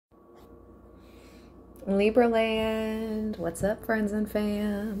Libra land, what's up, friends and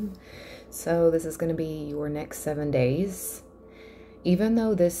fam? So this is going to be your next 7 days. Even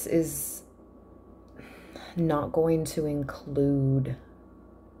though this is not going to include,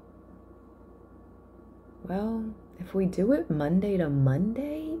 well, if we do it Monday to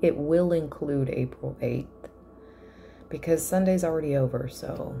Monday, it will include April 8th because Sunday's already over.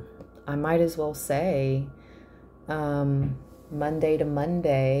 So I might as well say Monday to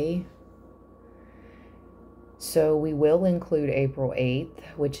Monday. So we will include April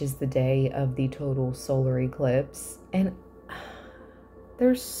 8th, which is the day of the total solar eclipse. And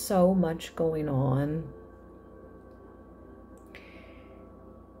there's so much going on.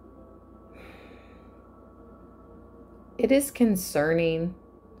 It is concerning.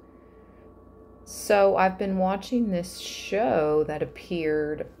 So I've been watching this show that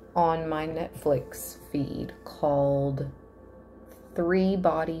appeared on my Netflix feed called Three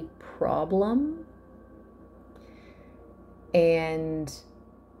Body Problem. And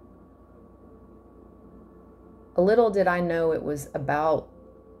a little did I know it was about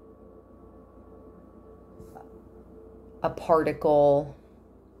a particle,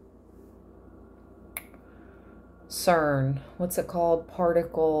 CERN, what's it called?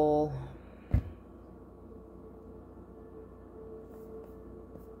 Particle,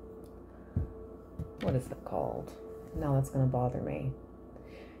 what is it called? Now that's going to bother me.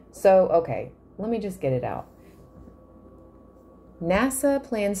 So, okay, let me just get it out. NASA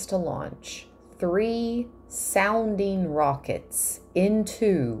plans to launch 3 sounding rockets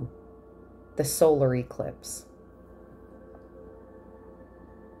into the solar eclipse.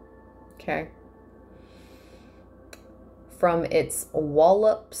 Okay. From its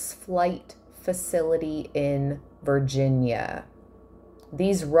Wallops Flight Facility in Virginia.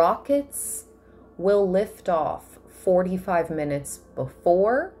 These rockets will lift off 45 minutes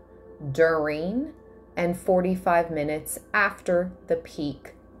before, during, and 45 minutes after the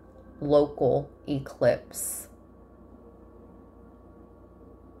peak local eclipse.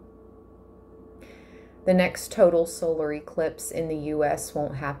 The next total solar eclipse in the US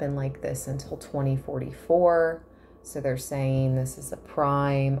won't happen like this until 2044. So they're saying this is a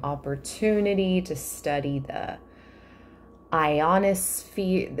prime opportunity to study the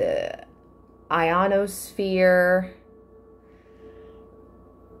ionosphere,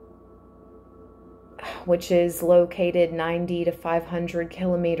 which is located 90 to 500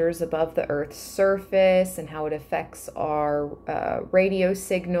 kilometers above the Earth's surface, and how it affects our radio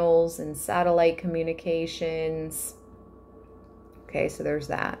signals and satellite communications. Okay, so there's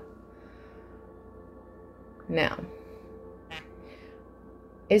that. Now,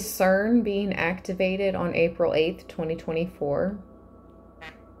 is CERN being activated on April 8th, 2024?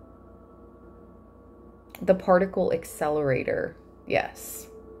 The particle accelerator, yes.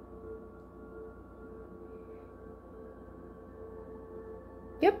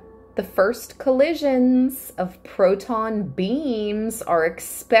 Yep, the first collisions of proton beams are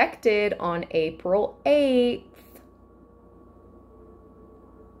expected on April 8th.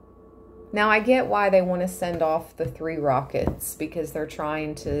 Now, I get why they want to send off the 3 rockets, because they're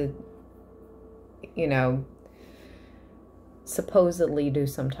trying to, you know, supposedly do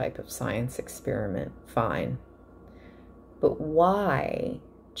some type of science experiment. Fine. But why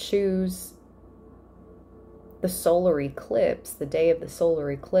choose the solar eclipse, the day of the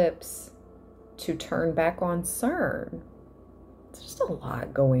solar eclipse, to turn back on CERN? There's just a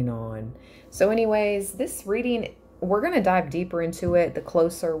lot going on. So anyways, this reading, we're going to dive deeper into it the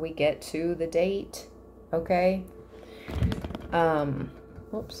closer we get to the date. Okay.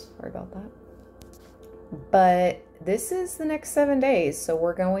 Whoops, sorry about that. But this is the next 7 days. So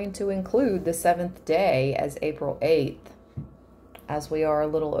we're going to include the 7th day as April 8th, as we are a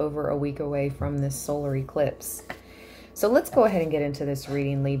little over a week away from this solar eclipse. So let's go ahead and get into this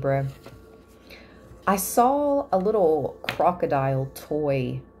reading, Libra. I saw a little crocodile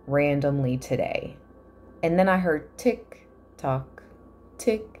toy randomly today. And then I heard tick, tock,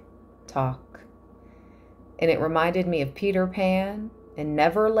 tick, tock. And it reminded me of Peter Pan and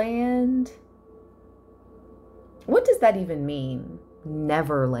Neverland. What does that even mean?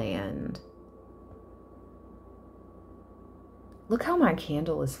 Neverland. Look how my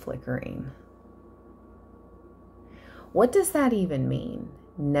candle is flickering. What does that even mean?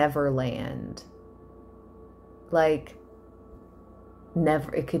 Neverland. Like,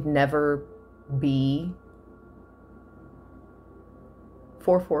 never, it could never be.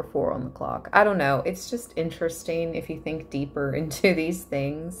 444 on the clock. I don't know. It's just interesting if you think deeper into these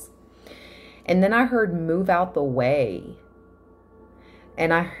things. And then I heard move out the way.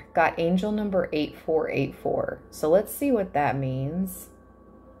 And I got angel number 8484. So let's see what that means.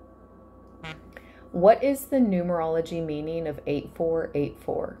 What is the numerology meaning of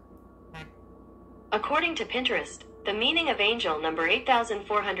 8484? According to Pinterest, the meaning of angel number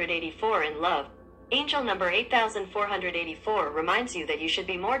 8484 in love. Angel number 8484 reminds you that you should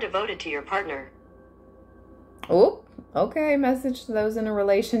be more devoted to your partner. Oh, okay. Message to those in a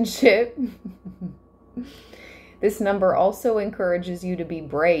relationship. This number also encourages you to be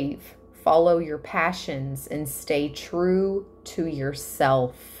brave, follow your passions, and stay true to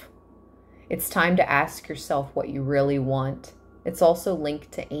yourself. It's time to ask yourself what you really want. It's also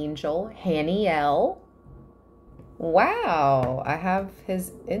linked to Angel Haniel. Wow, I have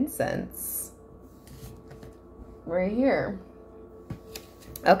his incense right here.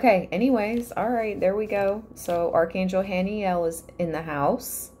 Okay, anyways, all right, there we go. So Archangel Haniel is in the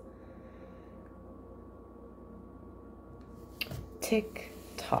house. Tick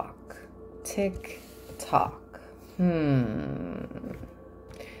tock, tick tock.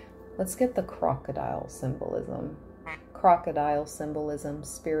 Let's get the crocodile symbolism. Crocodile symbolism,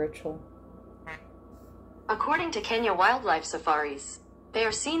 spiritual. According to Kenya Wildlife Safaris, they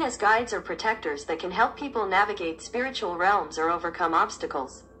are seen as guides or protectors that can help people navigate spiritual realms or overcome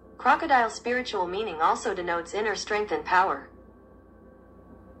obstacles. Crocodile spiritual meaning also denotes inner strength and power.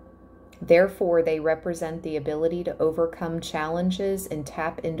 Therefore, they represent the ability to overcome challenges and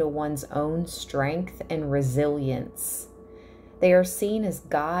tap into one's own strength and resilience. They are seen as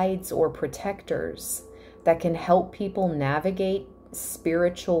guides or protectors that can help people navigate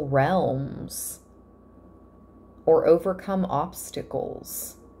spiritual realms or overcome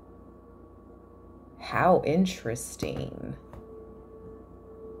obstacles. How interesting.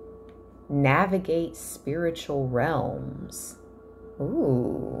 Navigate spiritual realms.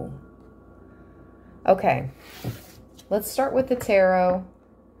 Ooh. Okay, let's start with the tarot.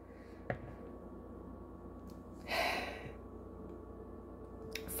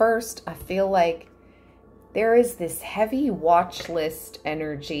 First, I feel like there is this heavy watch list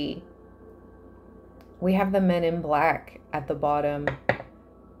energy. We have the Men in Black at the bottom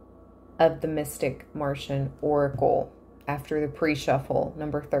of the Mystic Martian Oracle after the pre-shuffle,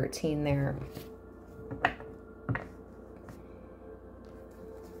 number 13 there.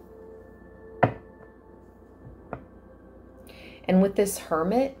 And with this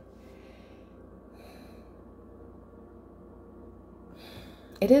Hermit,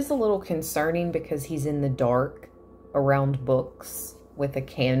 it is a little concerning because he's in the dark around books with a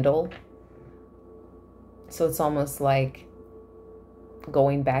candle. So it's almost like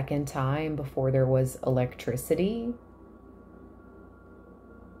going back in time before there was electricity.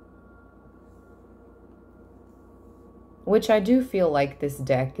 Which I do feel like this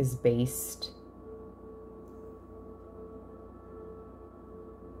deck is based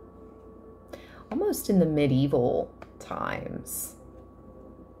almost in the medieval times.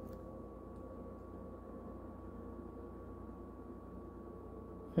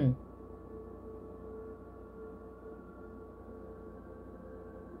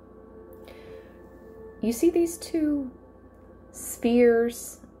 You see these two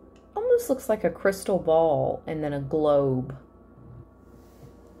spheres? Almost looks like a crystal ball and then a globe.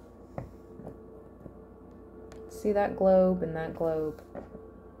 See that globe and that globe?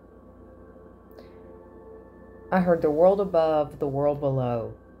 I heard the world above, the world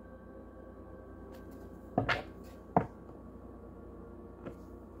below.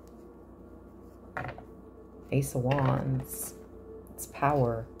 Ace of Wands. It's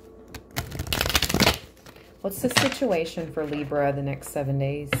power. What's the situation for Libra the next 7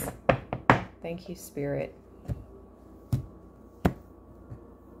 days? Thank you, Spirit.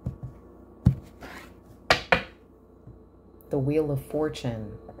 The Wheel of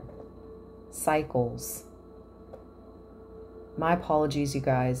Fortune. Cycles. My apologies, you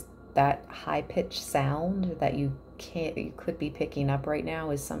guys. That high-pitched sound that you could be picking up right now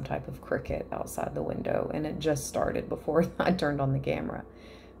is some type of cricket outside the window, and it just started before I turned on the camera.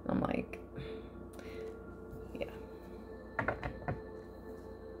 I'm like, yeah.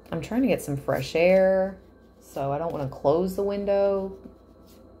 I'm trying to get some fresh air, so I don't want to close the window.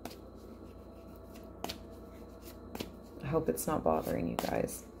 I hope it's not bothering you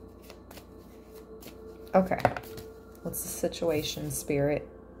guys. Okay. What's the situation, Spirit?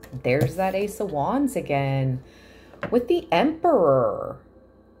 There's that Ace of Wands again with the Emperor.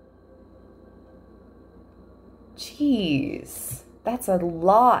 Jeez, that's a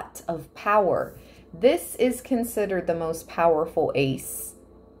lot of power. This is considered the most powerful ace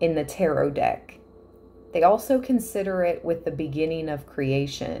in the tarot deck. They also consider it with the beginning of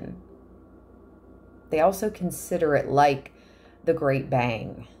creation. They also consider it like the Great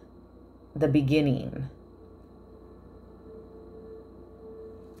Bang, the beginning.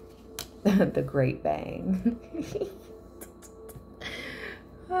 The Great Bang.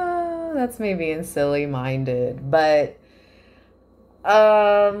 Oh, that's me being silly-minded. But,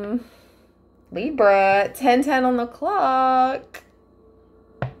 Libra, 10:10 on the clock.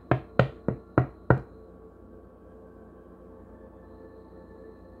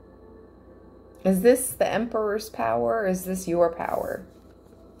 Is this the Emperor's power, or is this your power?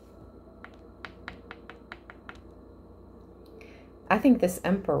 I think this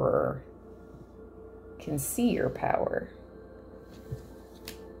Emperor can see your power.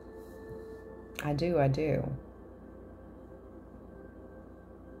 I do, I do.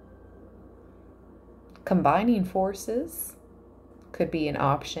 Combining forces could be an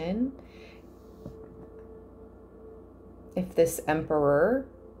option. If this Emperor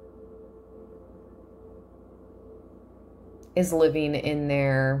is living in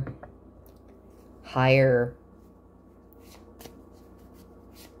their higher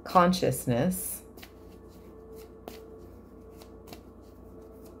consciousness,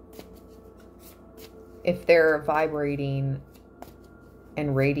 if they're vibrating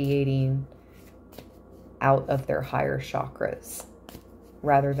and radiating out of their higher chakras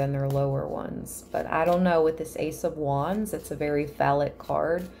rather than their lower ones. But I don't know, with this Ace of Wands, it's a very phallic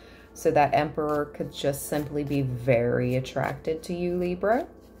card. So that Emperor could just simply be very attracted to you, Libra.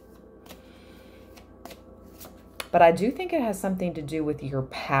 But I do think it has something to do with your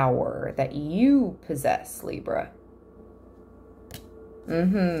power that you possess, Libra.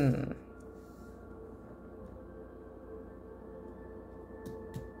 The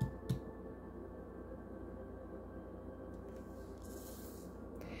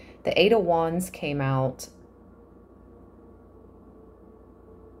Eight of Wands came out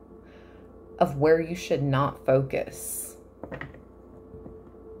of where you should not focus.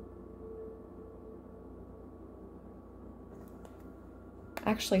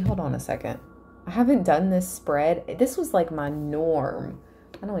 Actually, hold on a second. I haven't done this spread. This was like my norm.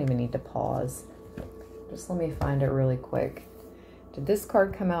 I don't even need to pause. Just let me find it really quick. Did this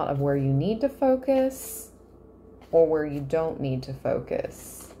card come out of where you need to focus or where you don't need to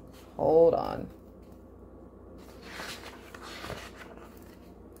focus? Hold on.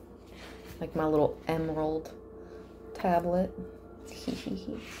 Like my little emerald tablet. Is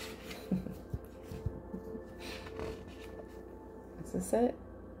this it?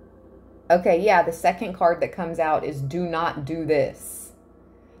 Okay, yeah, the second card that comes out is do not do this.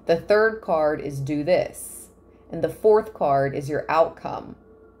 The third card is do this. And the fourth card is your outcome,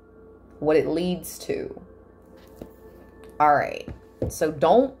 what it leads to. All right, so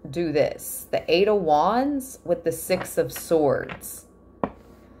don't do this. The Eight of Wands with the Six of Swords.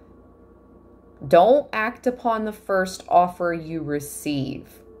 Don't act upon the first offer you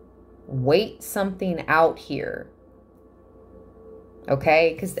receive. Wait something out here.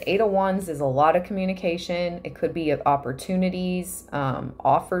 Okay? Because the Eight of Wands is a lot of communication. It could be of opportunities,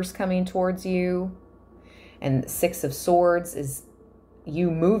 offers coming towards you. And the Six of Swords is you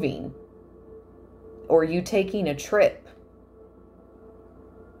moving or you taking a trip.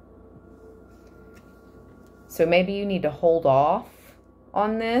 So maybe you need to hold off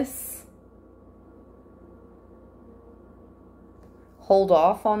on this. Hold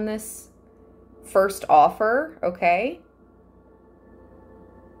off on this first offer, okay?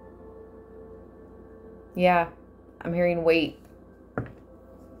 Yeah, I'm hearing wait.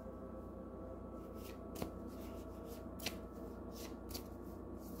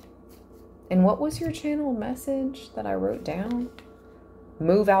 And what was your channeled message that I wrote down?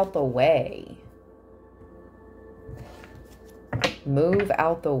 Move out the way. Move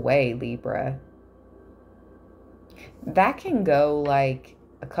out the way, Libra. That can go like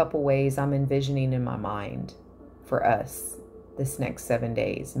a couple ways I'm envisioning in my mind for us this next 7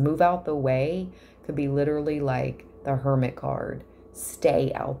 days. Move out the way could be literally like the Hermit card.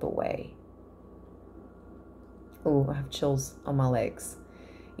 Stay out the way. Oh, I have chills on my legs.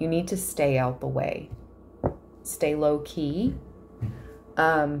 You need to stay out the way. Stay low key.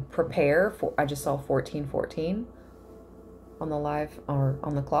 Prepare for, I just saw 1414 on the live or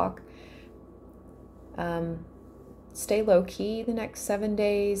on the clock. Stay low key the next 7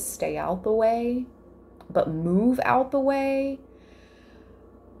 days. Stay out the way, but move out the way.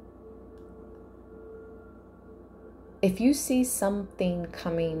 If you see something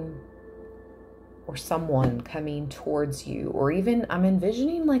coming or someone coming towards you, or even I'm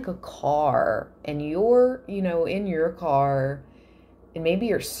envisioning like a car and you're, you know, in your car and maybe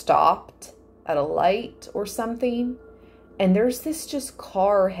you're stopped at a light or something. And there's this just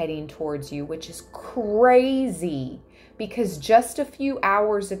car heading towards you, which is crazy because just a few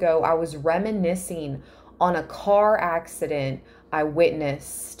hours ago, I was reminiscing on a car accident I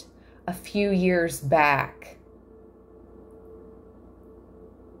witnessed a few years back.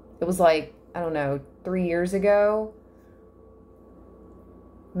 It was like, I don't know, 3 years ago.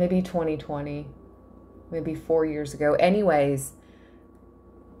 Maybe 2020. Maybe 4 years ago. Anyways,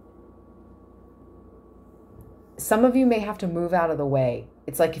 some of you may have to move out of the way.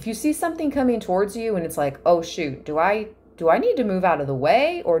 It's like if you see something coming towards you and it's like, oh shoot, do I need to move out of the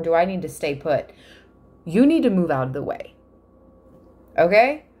way or do I need to stay put? You need to move out of the way.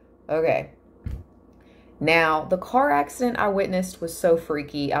 Okay? Okay. Now, the car accident I witnessed was so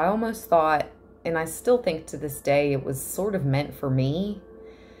freaky. I almost thought, and I still think to this day, it was sort of meant for me.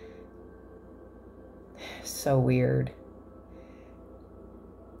 So weird.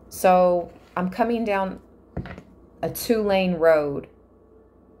 So I'm coming down a 2-lane road,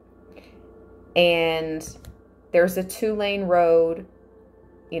 and there's a 2-lane road,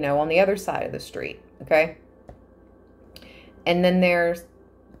 you know, on the other side of the street. Okay. And then there's,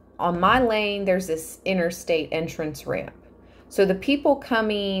 on my lane, there's this interstate entrance ramp. So the people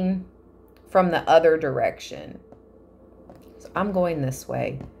coming from the other direction, so I'm going this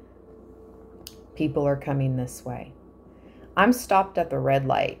way. People are coming this way. I'm stopped at the red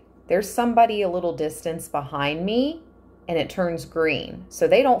light. There's somebody a little distance behind me and it turns green. So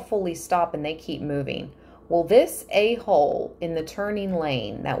they don't fully stop and they keep moving. Well, this a-hole in the turning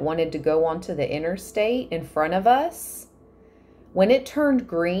lane that wanted to go onto the interstate in front of us, when it turned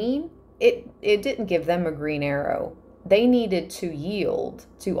green, it didn't give them a green arrow. They needed to yield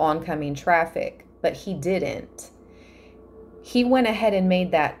to oncoming traffic, but he didn't. He went ahead and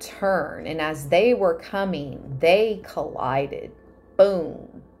made that turn, and as they were coming, they collided.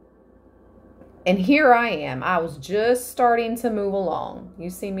 Boom. And here I am. I was just starting to move along. You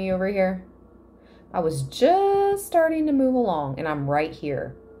see me over here? I was just starting to move along, and I'm right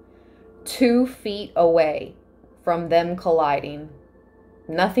here, 2 feet away from them colliding.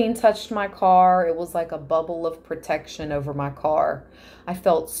 Nothing touched my car. It was like a bubble of protection over my car. I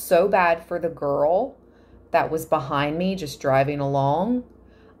felt so bad for the girl that was behind me just driving along.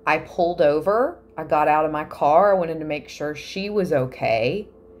 I pulled over. I got out of my car. I wanted to make sure she was okay.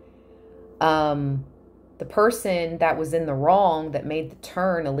 The person that was in the wrong that made the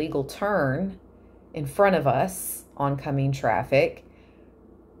turn, illegal turn, in front of us, oncoming traffic,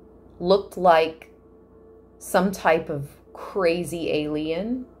 looked like some type of crazy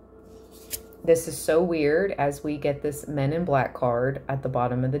alien. This is so weird as we get this Men in Black card at the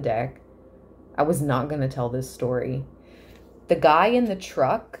bottom of the deck. I was not going to tell this story. The guy in the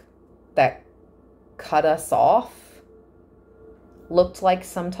truck that cut us off looked like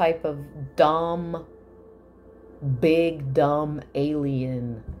some type of dumb, big, dumb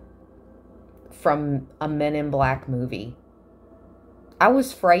alien from a Men in Black movie. I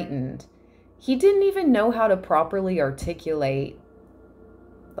was frightened. He didn't even know how to properly articulate,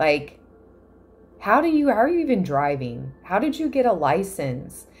 like, how are you even driving? How did you get a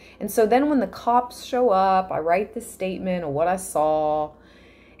license? And so then when the cops show up, I write the statement of what I saw,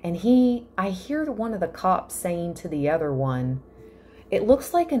 and I hear one of the cops saying to the other one, it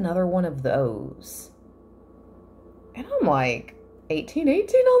looks like another one of those. And I'm like,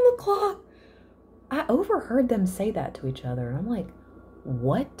 1818 on the clock. I overheard them say that to each other. And I'm like,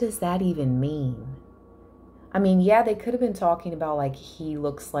 what does that even mean? I mean, yeah, they could have been talking about like he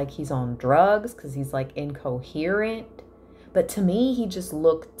looks like he's on drugs because he's like incoherent. But to me, he just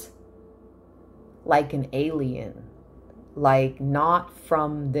looked like an alien, like not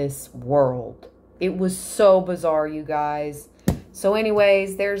from this world. It was so bizarre, you guys. So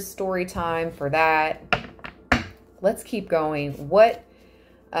anyways, there's story time for that. Let's keep going. What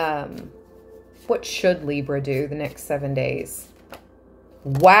should Libra do the next 7 days?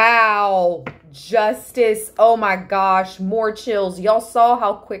 Wow, justice. Oh my gosh, more chills. Y'all saw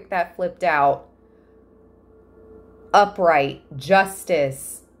how quick that flipped out. Upright,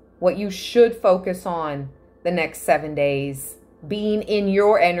 justice. What you should focus on the next 7 days. Being in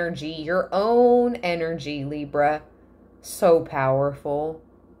your energy, your own energy, Libra. So powerful.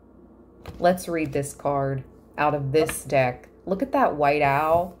 Let's read this card out of this deck. Look at that white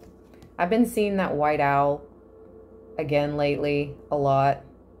owl. I've been seeing that white owl again lately a lot.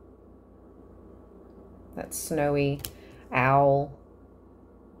 That snowy owl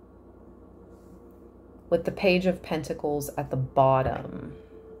with the Page of Pentacles at the bottom.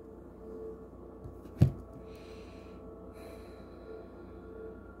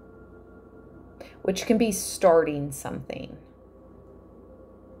 Which can be starting something.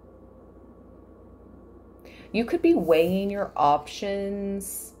 You could be weighing your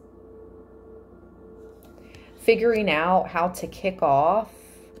options, figuring out how to kick off,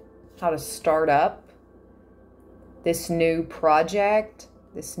 how to start up this new project,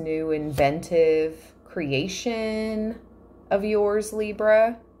 this new inventive creation of yours,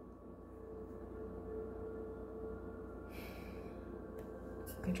 Libra.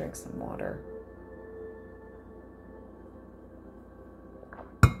 Let me drink some water.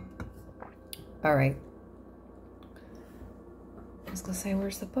 All right. I was going to say,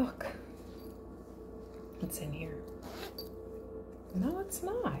 where's the book? It's in here. No, it's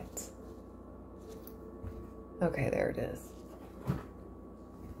not. Okay, there it is.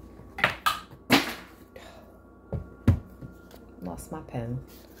 Lost my pen.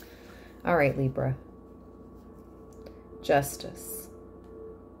 All right, Libra. Justice.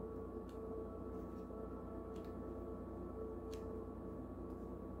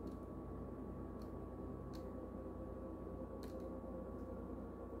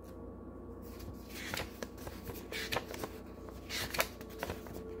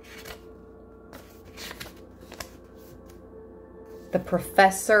 The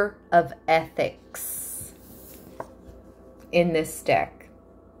Professor of Ethics in this deck.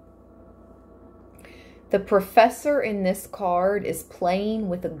 The Professor in this card is playing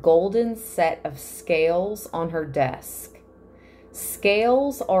with a golden set of scales on her desk.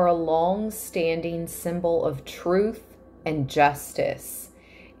 Scales are a long-standing symbol of truth and justice.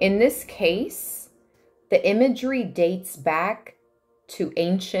 In this case, the imagery dates back to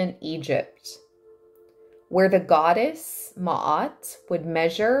ancient Egypt, where the goddess Ma'at would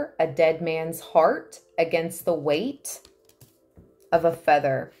measure a dead man's heart against the weight of a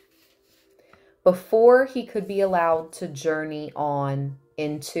feather before he could be allowed to journey on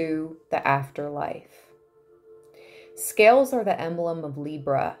into the afterlife. Scales are the emblem of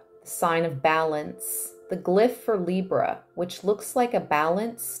Libra, the sign of balance, the glyph for Libra, which looks like a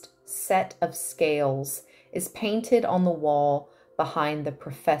balanced set of scales, is painted on the wall behind the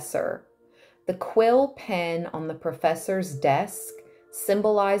Professor. The quill pen on the Professor's desk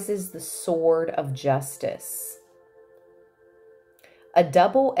symbolizes the sword of justice, a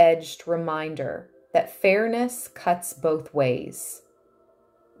double-edged reminder that fairness cuts both ways.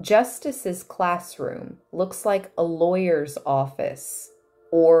 Justice's classroom looks like a lawyer's office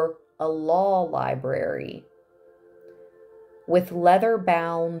or a law library, with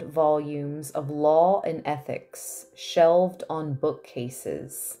leather-bound volumes of law and ethics shelved on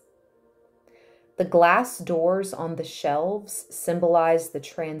bookcases. The glass doors on the shelves symbolize the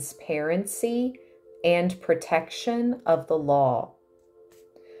transparency and protection of the law.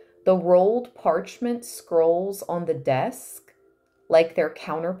 The rolled parchment scrolls on the desk, like their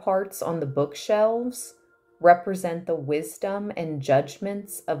counterparts on the bookshelves, represent the wisdom and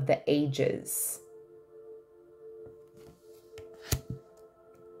judgments of the ages.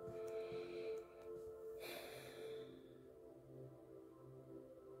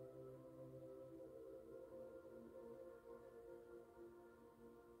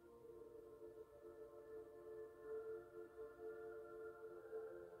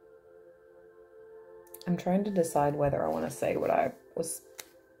 I'm trying to decide whether I want to say what I was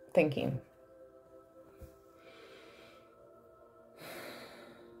thinking.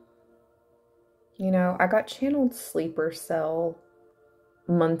 You know, I got channeled sleeper cell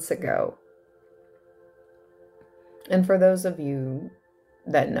months ago. And for those of you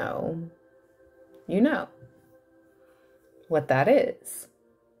that know, you know what that is.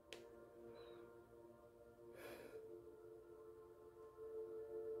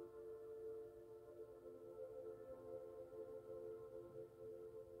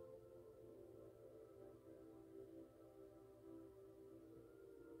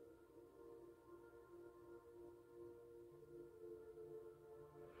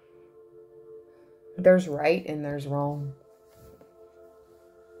 There's right and there's wrong.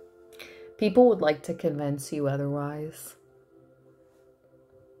 People would like to convince you otherwise.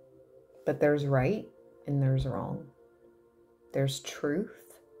 But there's right and there's wrong. There's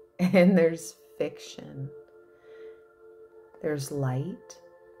truth and there's fiction. There's light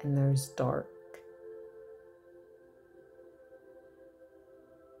and there's dark.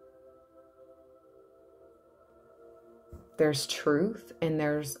 There's truth and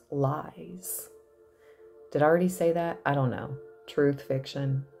there's lies. Did I already say that? I don't know. Truth,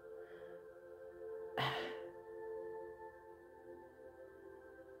 fiction.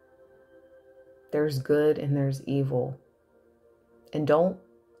 There's good and there's evil. And don't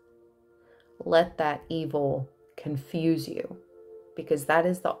let that evil confuse you, because that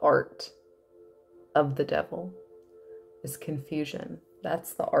is the art of the devil, is confusion.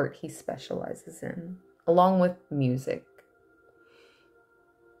 That's the art he specializes in, along with music.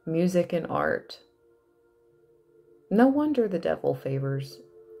 Music and art. No wonder the devil favors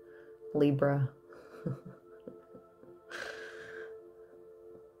Libra.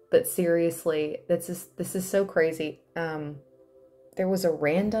 But seriously, this is so crazy. There was a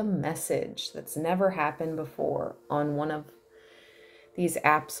random message that's never happened before on one of these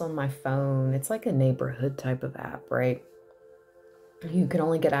apps on my phone. It's like a neighborhood type of app, right? You can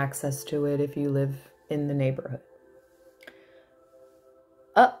only get access to it if you live in the neighborhood.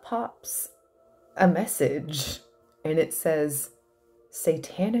 Up pops a message and it says,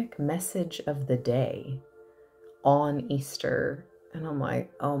 Satanic message of the day on Easter. And I'm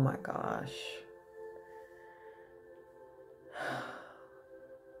like, oh my gosh.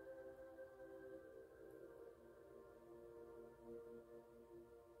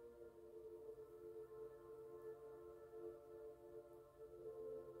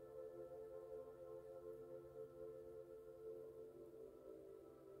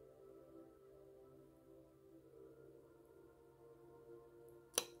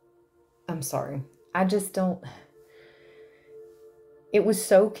 I'm sorry. I just don't. It was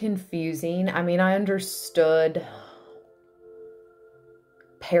so confusing. I mean, I understood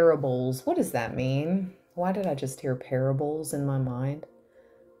parables. What does that mean? Why did I just hear parables in my mind?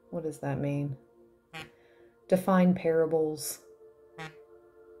 What does that mean? Define parables.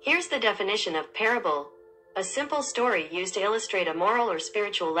 Here's the definition of parable. A simple story used to illustrate a moral or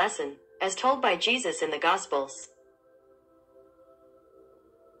spiritual lesson, as told by Jesus in the Gospels.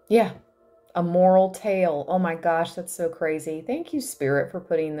 Yeah. A moral tale. Oh my gosh, that's so crazy. Thank you, Spirit, for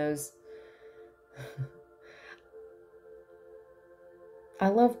putting those. I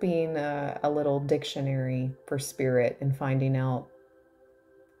love being a little dictionary for Spirit and finding out.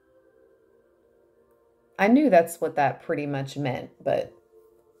 I knew that's what that pretty much meant, but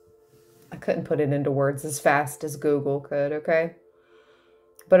I couldn't put it into words as fast as Google could, okay?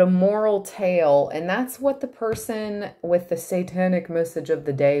 But a moral tale, and that's what the person with the satanic message of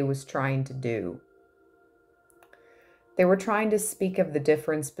the day was trying to do. They were trying to speak of the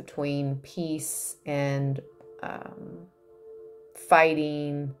difference between peace and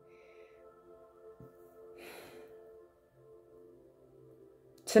fighting.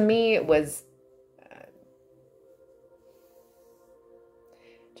 To me, it was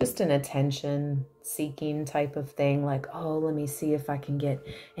just an attention-seeking type of thing. Like, oh, let me see if I can get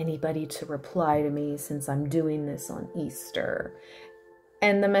anybody to reply to me since I'm doing this on Easter.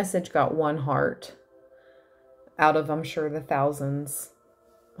 And the message got one heart out of, I'm sure, the thousands,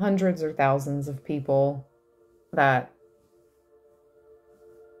 hundreds or thousands of people that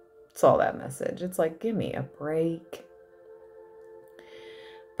saw that message. It's like, give me a break.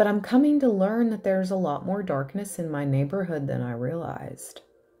 But I'm coming to learn that there's a lot more darkness in my neighborhood than I realized.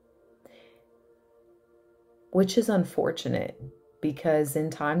 Which is unfortunate, because in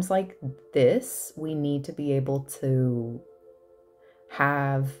times like this, we need to be able to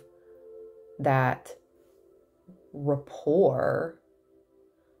have that rapport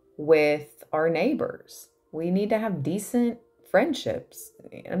with our neighbors. We need to have decent friendships.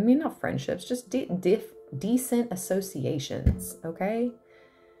 I mean, not friendships, just decent associations, okay?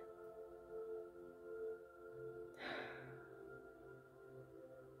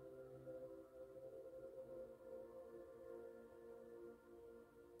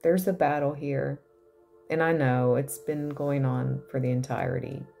 There's a battle here, and I know it's been going on for the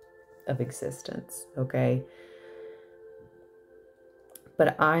entirety of existence, okay?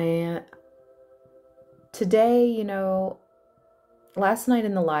 But today, you know, last night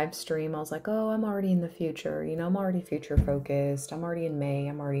in the live stream, I was like, oh, I'm already in the future. You know, I'm already future focused. I'm already in May.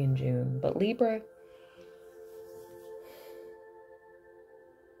 I'm already in June. But Libra,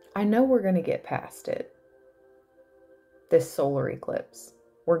 I know we're going to get past it. This solar eclipse.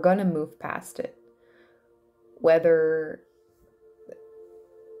 We're going to move past it. Whether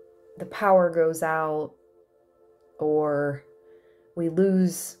the power goes out or we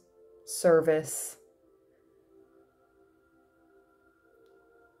lose service,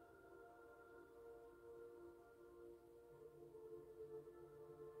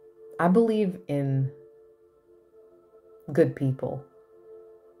 I believe in good people.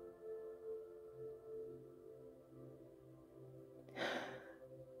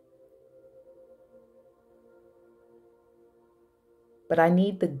 But I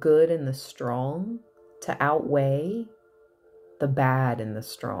need the good and the strong to outweigh the bad and the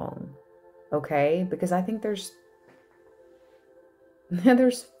strong. Okay? Because I think there's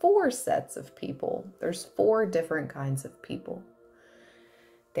 4 sets of people. There's 4 different kinds of people.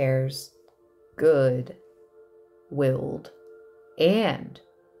 There's good-willed and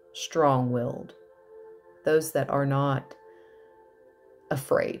strong-willed. Those that are not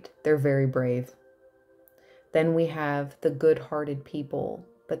afraid. They're very brave. Then we have the good-hearted people,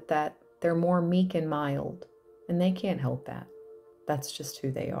 but that they're more meek and mild, and they can't help that. That's just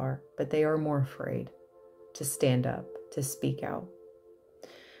who they are. But they are more afraid to stand up, to speak out.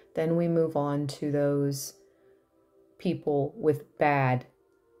 Then we move on to those people with bad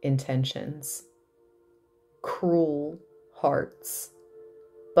intentions, cruel hearts,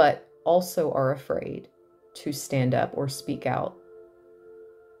 but also are afraid to stand up or speak out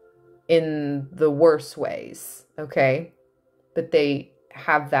in the worst ways, okay? But they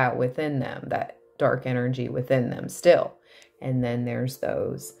have that within them, that dark energy within them still. And then there's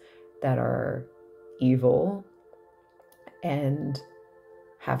those that are evil and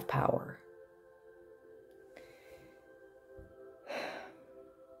have power.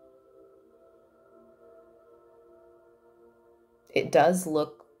 It does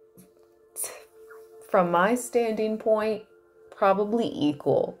look, from my standing point, probably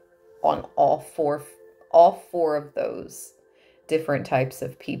equal on all four of those different types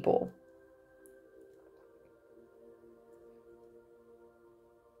of people.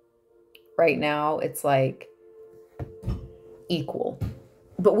 Right now, it's like equal.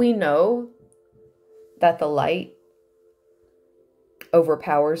 But we know that the light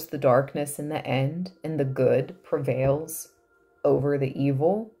overpowers the darkness in the end, and the good prevails over the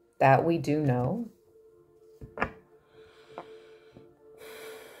evil. That we do know.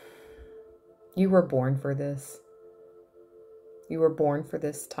 You were born for this. You were born for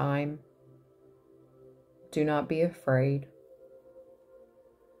this time. Do not be afraid.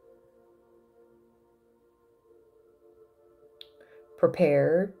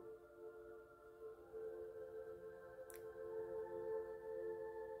 Prepare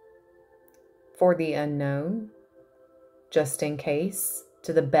for the unknown, just in case,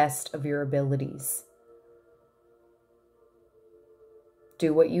 to the best of your abilities.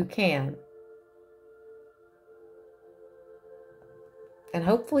 Do what you can. And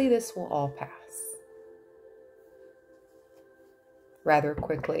hopefully this will all pass rather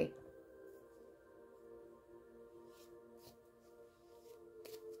quickly.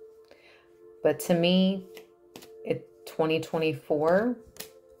 But to me, 2024.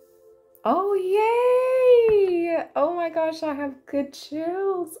 Oh, yay! Oh my gosh, I have good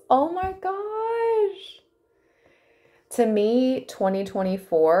chills. Oh my gosh. To me,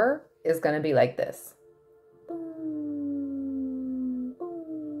 2024 is going to be like this. Boom,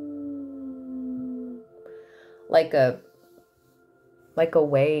 boom. Like a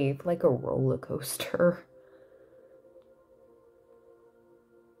wave, like a roller coaster.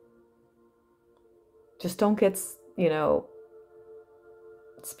 Just don't get,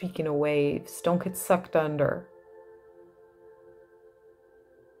 speaking of waves, don't get sucked under.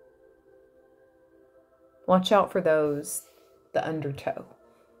 Watch out for those, the undertow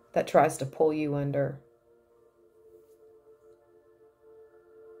that tries to pull you under.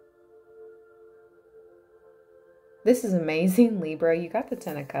 This is amazing, Libra. You got the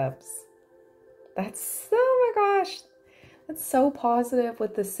 10 of Cups. That's, oh my gosh, that's so positive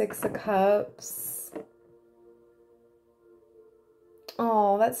with the 6 of Cups.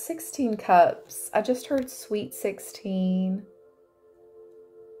 Oh, that's 16 cups. I just heard sweet 16.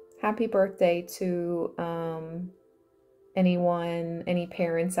 Happy birthday to any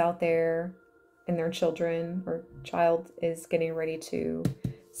parents out there and their children or child is getting ready to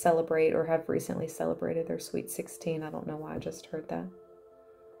celebrate or have recently celebrated their sweet 16. I don't know why I just heard that.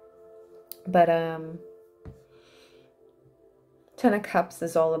 But 10 of Cups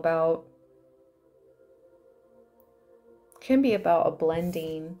is all about, can be about a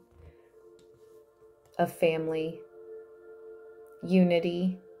blending of family,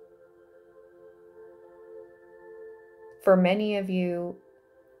 unity. For many of you,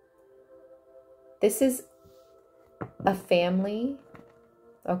 this is a family,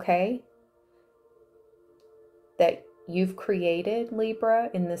 okay, that you've created, Libra,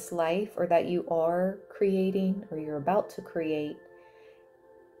 in this life, or that you are creating, or you're about to create.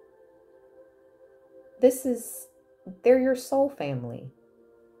 They're your soul family.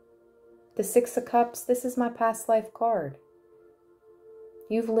 The 6 of Cups, this is my past life card.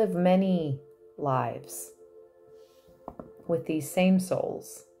 You've lived many lives with these same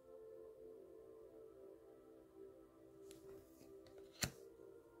souls.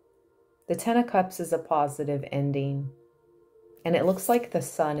 The 10 of Cups is a positive ending, and it looks like the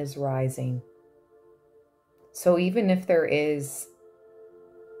sun is rising. So even if there is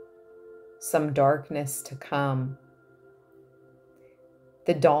some darkness to come,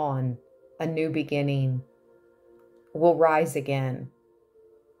 the dawn, a new beginning, will rise again.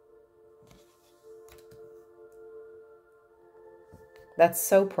 That's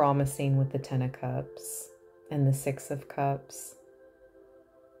so promising with the 10 of Cups and the 6 of Cups.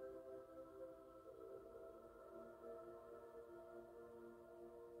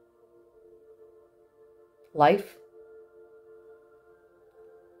 Life.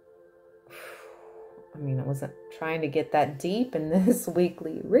 I mean, I wasn't trying to get that deep in this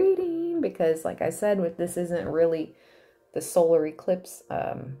weekly reading because, like I said, this isn't really the solar eclipse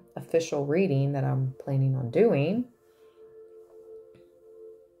official reading that I'm planning on doing.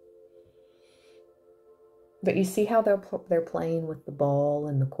 But you see how they're playing with the ball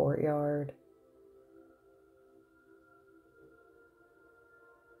in the courtyard?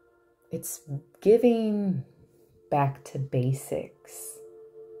 It's giving back to basics.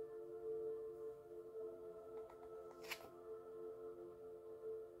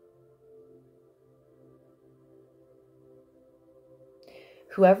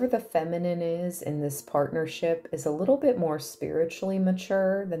 Whoever the feminine is in this partnership is a little bit more spiritually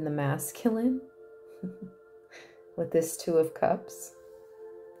mature than the masculine with this Two of Cups.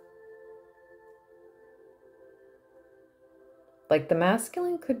 Like the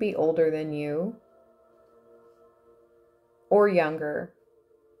masculine could be older than you or younger,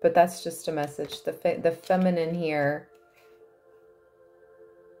 but that's just a message. The feminine here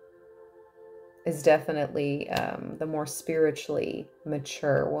is definitely the more spiritually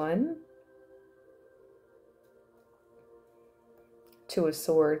mature one. Two of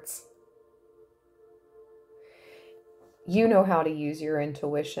Swords. You know how to use your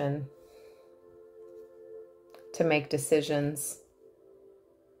intuition to make decisions,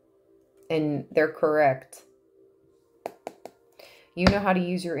 and they're correct. You know how to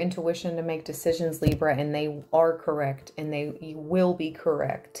use your intuition to make decisions, Libra, and they are correct, and you will be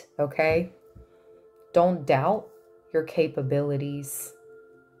correct, okay? Don't doubt your capabilities.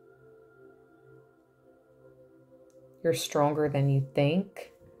 You're stronger than you think.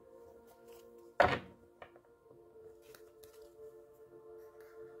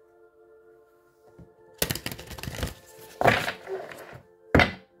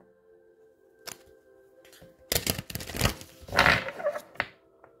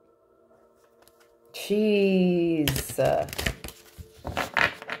 Jeez.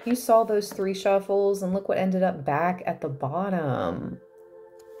 You saw those 3 shuffles and look what ended up back at the bottom.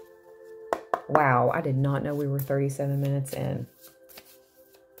 Wow, I did not know we were 37 minutes in.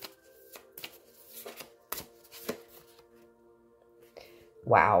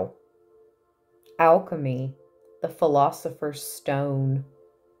 Wow. Alchemy, the Philosopher's Stone,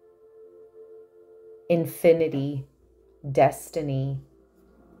 infinity, destiny,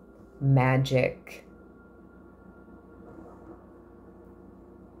 magic.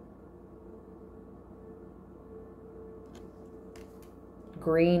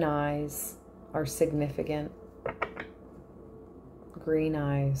 Green eyes are significant. Green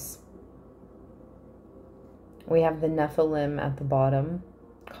eyes. We have the Nephilim at the bottom.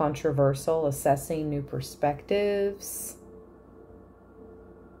 Controversial, assessing new perspectives.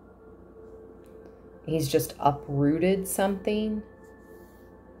 He's just uprooted something.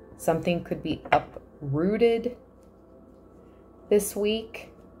 Something could be uprooted this week.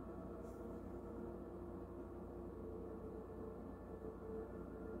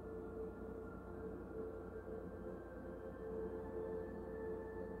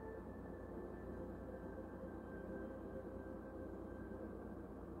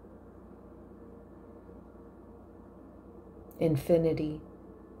 Infinity,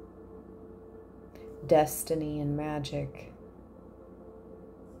 destiny, and magic.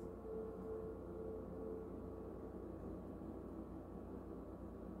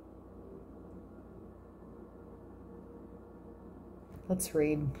 Let's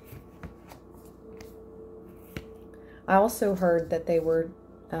read. I also heard that they were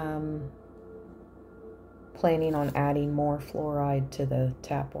planning on adding more fluoride to the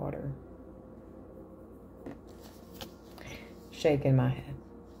tap water. Shaking my head.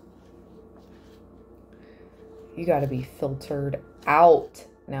 You got to be filtered out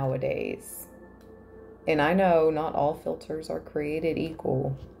nowadays. And I know not all filters are created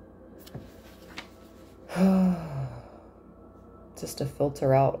equal. Just to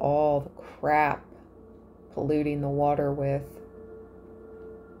filter out all the crap polluting the water with.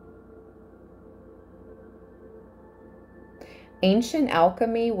 Ancient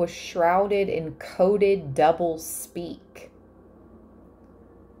alchemy was shrouded in coded double speak.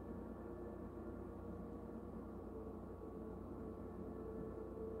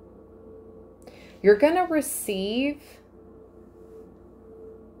 You're going to receive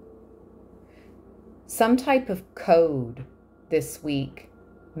some type of code this week,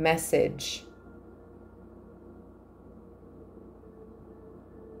 message.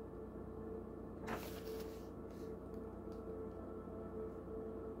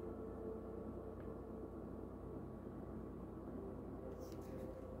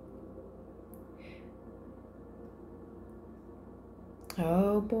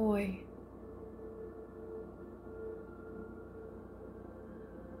 Oh boy.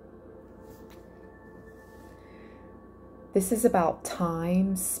 This is about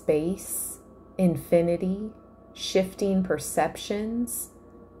time, space, infinity, shifting perceptions,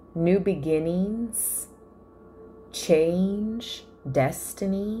 new beginnings, change,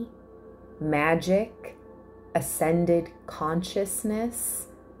 destiny, magic, ascended consciousness,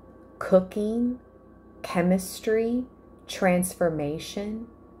 cooking, chemistry, transformation,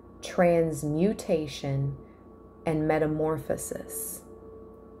 transmutation, and metamorphosis.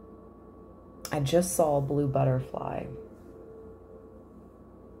 I just saw a blue butterfly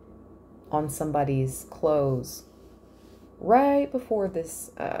on somebody's clothes right before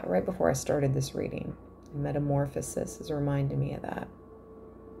I started this reading. Metamorphosis is reminding me of that.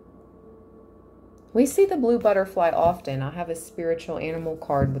 We see the blue butterfly often. I have a spiritual animal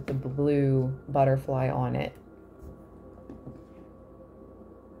card with the blue butterfly on it.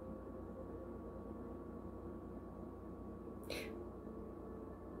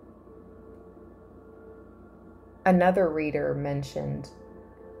 Another reader mentioned,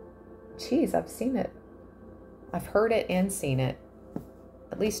 geez, I've seen it. I've heard it and seen it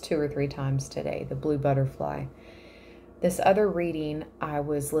at least 2 or 3 times today, the blue butterfly. This other reading I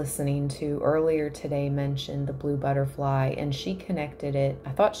was listening to earlier today mentioned the blue butterfly, and she connected it.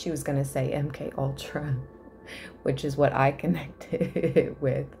 I thought she was going to say MK Ultra, which is what I connected it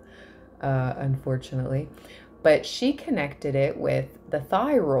with, unfortunately. But she connected it with the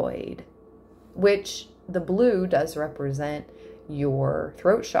thyroid, which the blue does represent your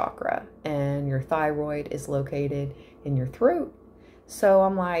throat chakra, and your thyroid is located in your throat. So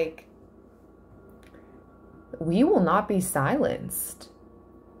I'm like, you will not be silenced.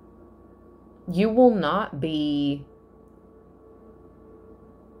 You will not be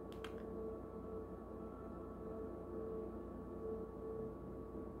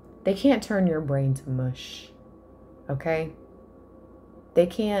they can't turn your brain to mush, okay? They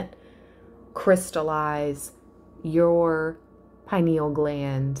can't crystallize your pineal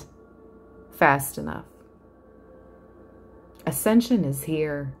gland fast enough. Ascension is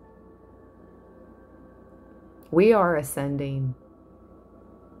here. We are ascending.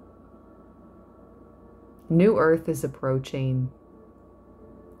 New Earth is approaching.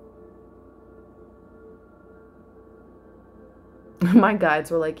 My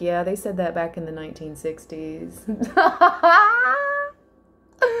guides were like, yeah, they said that back in the 1960s.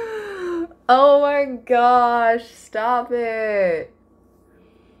 Oh my gosh, stop it.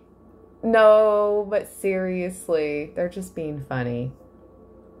 No, but seriously, they're just being funny.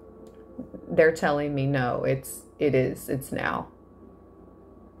 They're telling me no, it's now.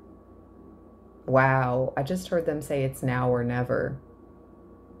 Wow, I just heard them say it's now or never.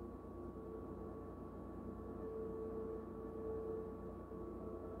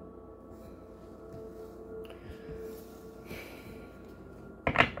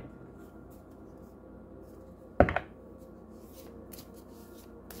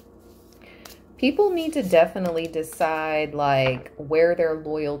 People need to definitely decide, like, where their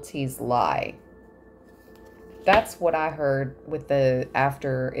loyalties lie. That's what I heard with the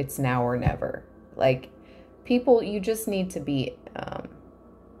after it's now or never. Like, people, you just need to be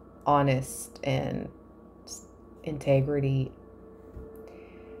honest and integrity.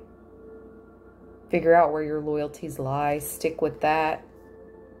 Figure out where your loyalties lie. Stick with that.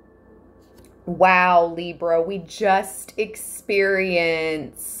 Wow, Libra, we just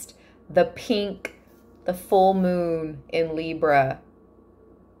experienced the full moon in Libra.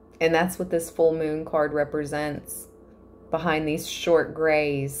 And that's what this full moon card represents behind these short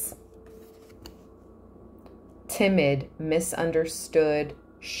grays. Timid, misunderstood,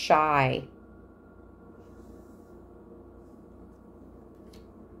 shy.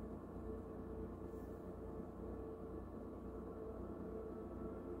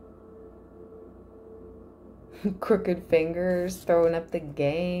 Crooked fingers, throwing up the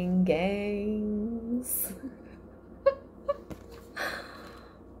gangs.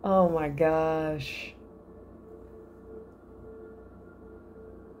 Oh my gosh.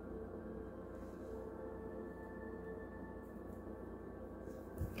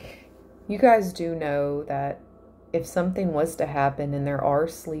 You guys do know that if something was to happen and there are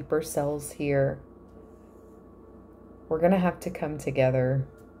sleeper cells here, we're going to have to come together.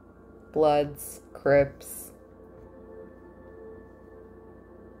 Bloods, Crips.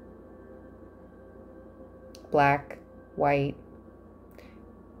 Black, white,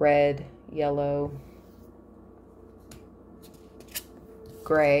 red, yellow,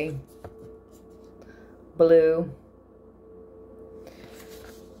 gray, blue.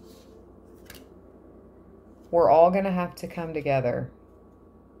 We're all going to have to come together.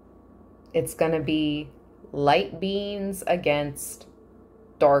 It's going to be light beans against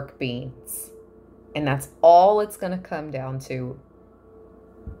dark beans. And that's all it's going to come down to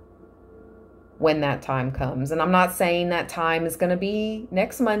when that time comes. And I'm not saying that time is going to be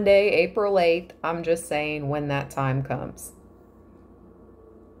next Monday, April 8th. I'm just saying when that time comes.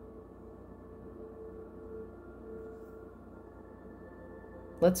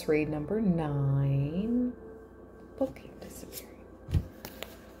 Let's read number 9. Book keep disappearing.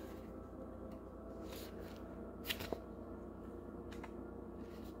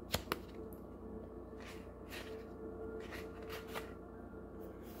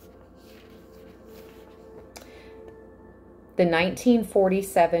 The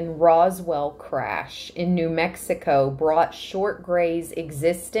 1947 Roswell crash in New Mexico brought short gray's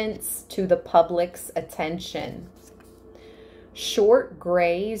existence to the public's attention. Short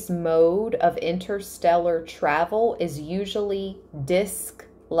gray's mode of interstellar travel is usually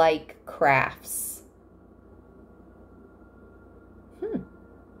disc-like crafts.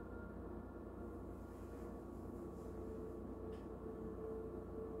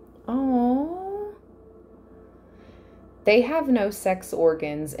 Oh. They have no sex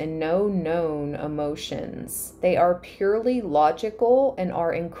organs and no known emotions. They are purely logical and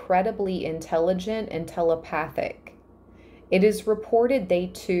are incredibly intelligent and telepathic. It is reported they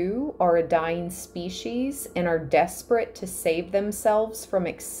too are a dying species and are desperate to save themselves from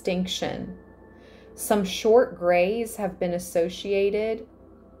extinction. Some short grays have been associated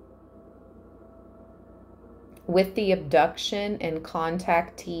with the abduction and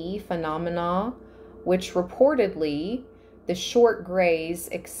contactee phenomena, which reportedly the short grays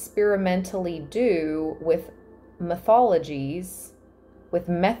experimentally do with methodologies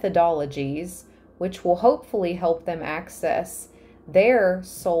which will hopefully help them access their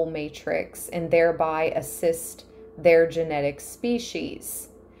soul matrix and thereby assist their genetic species.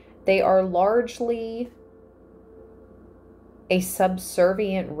 They are largely a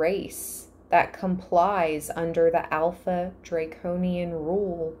subservient race that complies under the Alpha Draconian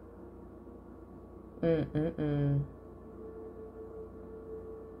rule. The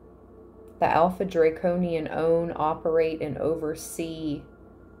Alpha Draconian own, operate, and oversee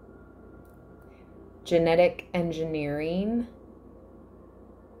genetic engineering,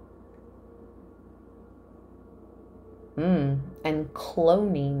 and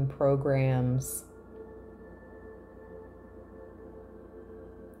cloning programs.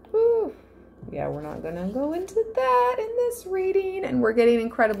 Whew. Yeah, we're not going to go into that in this reading, and we're getting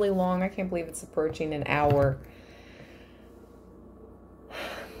incredibly long. I can't believe it's approaching an hour.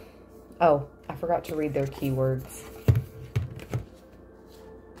 Oh, I forgot to read their keywords.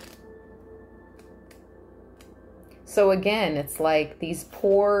 So again, it's like these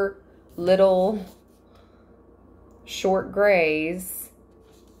poor little short grays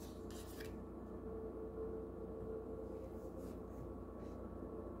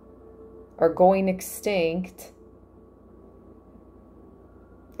are going extinct.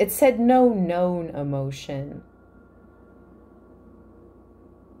 It said no known emotion.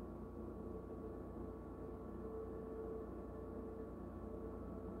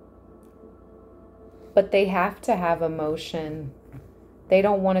 But they have to have emotion. They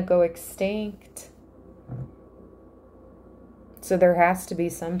don't want to go extinct. So there has to be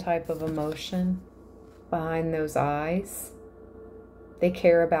some type of emotion behind those eyes. They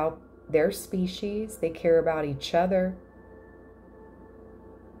care about their species. They care about each other.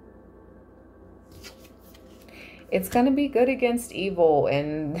 It's going to be good against evil,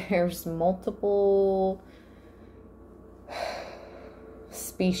 and there's multiple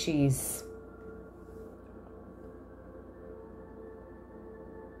species.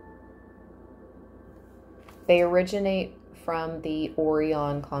 They originate from the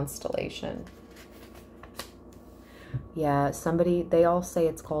Orion constellation. Yeah, they all say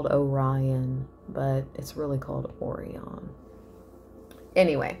it's called Orion, but it's really called Orion.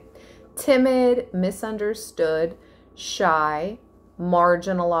 Anyway, timid, misunderstood, shy,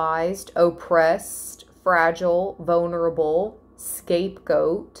 marginalized, oppressed, fragile, vulnerable,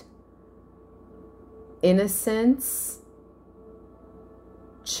 scapegoat, innocence,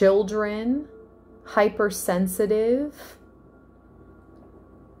 children, hypersensitive,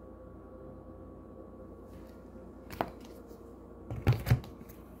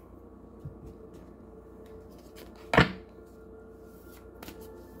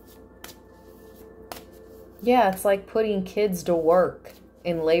 yeah, it's like putting kids to work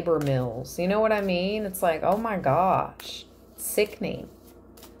in labor mills. You know what I mean? It's like, oh my gosh, sickening.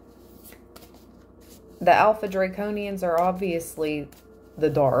 The Alpha Draconians are obviously the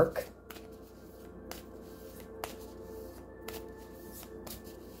dark.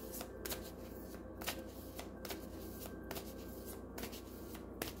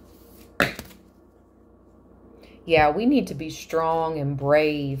 Yeah, we need to be strong and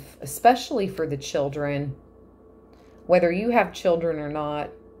brave, especially for the children. Whether you have children or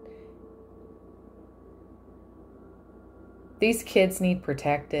not, these kids need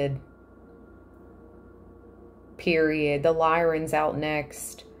protected. Period. The Lyran's out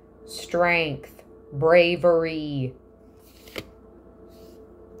next. Strength, bravery,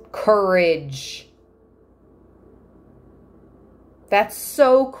 courage. That's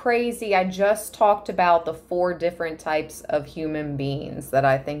so crazy. I just talked about the 4 different types of human beings that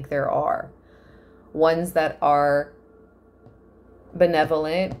I think there are. Ones that are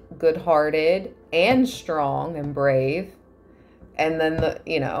benevolent, good-hearted, and strong and brave. And then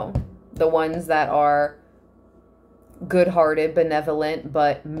the ones that are good-hearted, benevolent,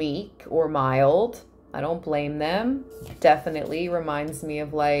 but meek or mild. I don't blame them. Definitely reminds me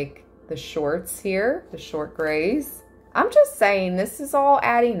of like the shorts here, the short grays. I'm just saying, this is all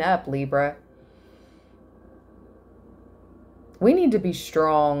adding up, Libra. We need to be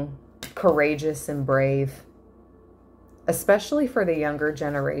strong, courageous, and brave, especially for the younger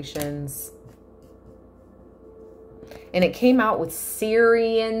generations. And it came out with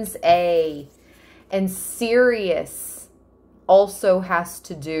Sirian's A. And Sirius also has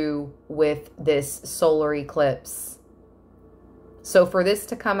to do with this solar eclipse. So for this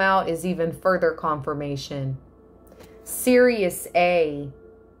to come out is even further confirmation. Sirius A,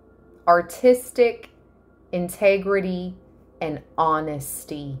 artistic, integrity, and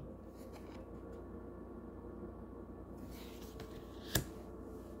honesty.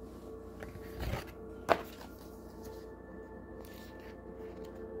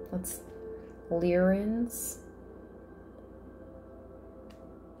 Let's Lyrans.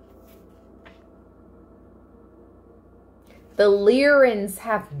 The Lyrans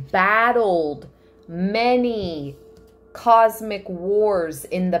have battled many cosmic wars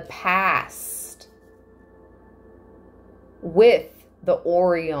in the past with the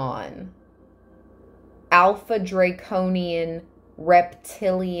Orion, Alpha Draconian,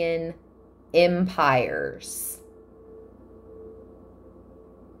 reptilian empires.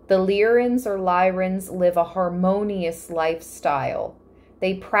 The Lyrans or Lyrans live a harmonious lifestyle.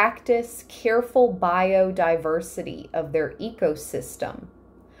 They practice careful biodiversity of their ecosystem.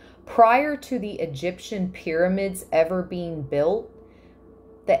 Prior to the Egyptian pyramids ever being built,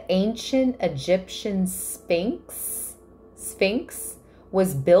 the ancient Egyptian Sphinx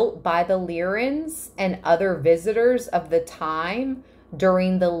was built by the Lyrans and other visitors of the time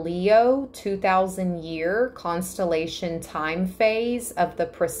during the Leo 2000 year constellation time phase of the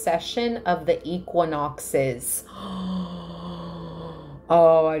precession of the equinoxes.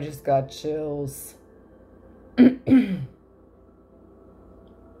 Oh, I just got chills.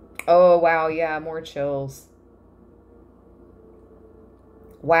 Oh, wow. Yeah, more chills.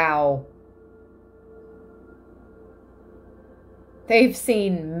 Wow. They've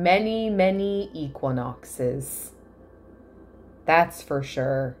seen many, many equinoxes. That's for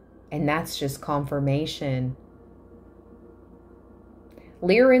sure. And that's just confirmation.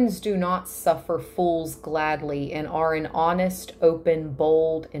 Lyrans do not suffer fools gladly and are an honest, open,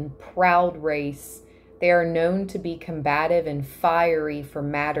 bold, and proud race. They are known to be combative and fiery for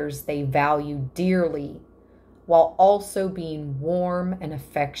matters they value dearly, while also being warm and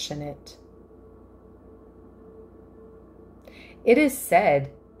affectionate. It is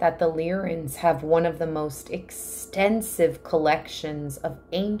said that the Lyrans have one of the most extensive collections of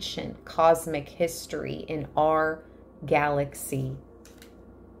ancient cosmic history in our galaxy.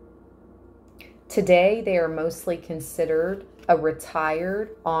 Today, they are mostly considered a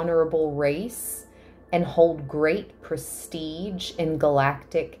retired, honorable race and hold great prestige in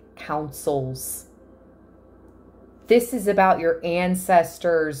galactic councils. This is about your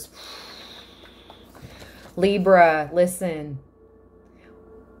ancestors. Libra, listen.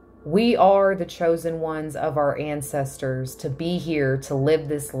 We are the chosen ones of our ancestors to be here, to live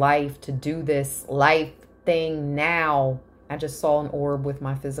this life, to do this life thing now. I just saw an orb with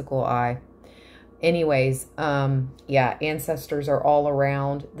my physical eye. Anyways, yeah, ancestors are all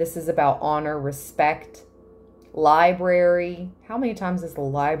around. This is about honor, respect, library. How many times does the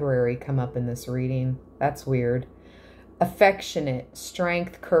library come up in this reading? That's weird. Affectionate,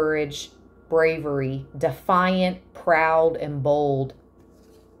 strength, courage, bravery, defiant, proud, and bold.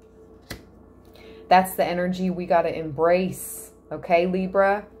 That's the energy we got to embrace. Okay,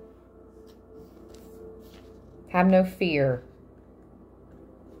 Libra? Have no fear.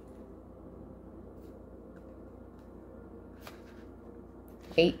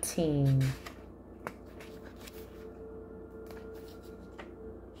 The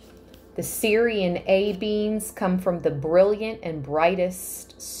Sirian A beings come from the brilliant and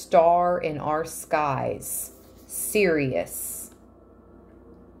brightest star in our skies, serious.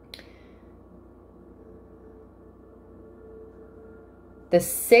 The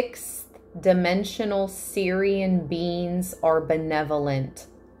sixth dimensional Sirian beings are benevolent,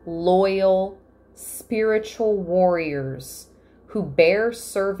 loyal, spiritual warriors who bear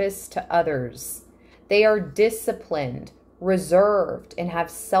service to others. They are disciplined, reserved, and have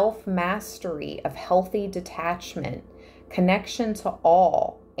self-mastery of healthy detachment, connection to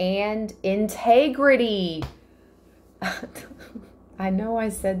all, and integrity. I know I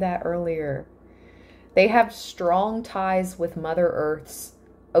said that earlier. They have strong ties with Mother Earth's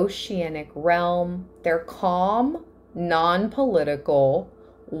oceanic realm. They're calm, non-political,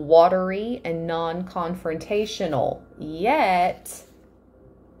 watery, and non-confrontational. Yet,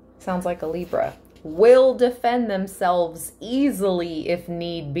 sounds like a Libra, will defend themselves easily if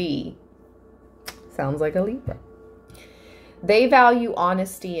need be. Sounds like a Libra. They value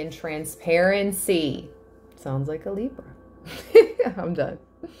honesty and transparency. Sounds like a Libra. I'm done.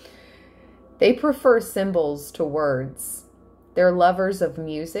 They prefer symbols to words. They're lovers of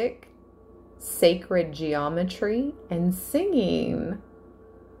music, sacred geometry, and singing.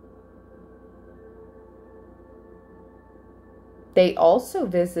 They also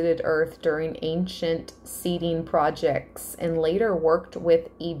visited Earth during ancient seeding projects and later worked with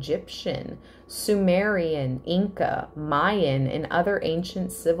Egyptian, Sumerian, Inca, Mayan, and other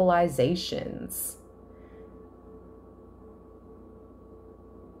ancient civilizations.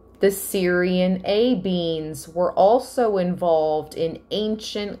 The Sirian A-beings were also involved in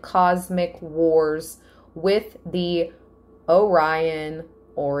ancient cosmic wars with the Orion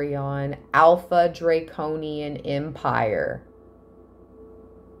Alpha Draconian Empire.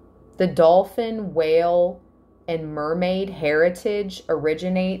 The dolphin, whale, and mermaid heritage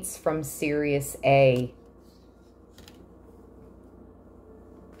originates from Sirius A.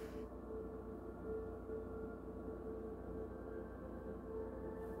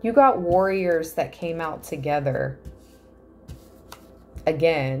 You got warriors that came out together.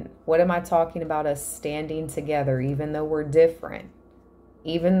 Again, what am I talking about us standing together, even though we're different?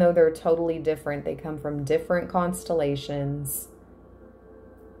 Even though they're totally different, they come from different constellations.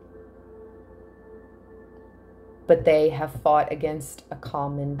 But they have fought against a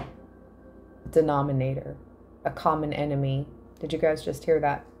common denominator, a common enemy. Did you guys just hear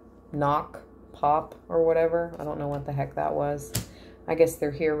that knock, pop, or whatever? I don't know what the heck that was. I guess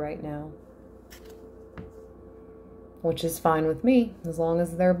they're here right now, which is fine with me. As long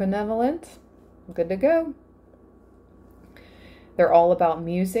as they're benevolent, I'm good to go. They're all about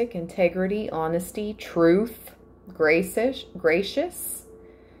music, integrity, honesty, truth, gracious,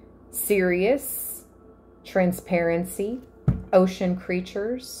 serious, transparency, ocean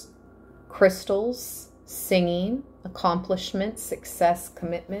creatures, crystals, singing, accomplishment, success,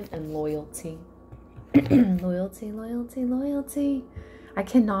 commitment, and loyalty. Loyalty, loyalty, loyalty. I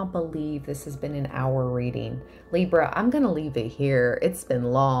cannot believe this has been an hour reading. Libra, I'm going to leave it here. It's been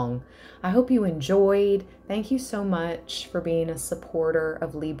long. I hope you enjoyed. Thank you so much for being a supporter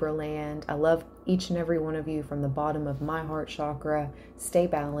of Libra Land. I love each and every one of you from the bottom of my heart chakra. Stay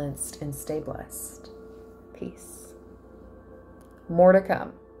balanced and stay blessed. Peace. More to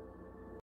come.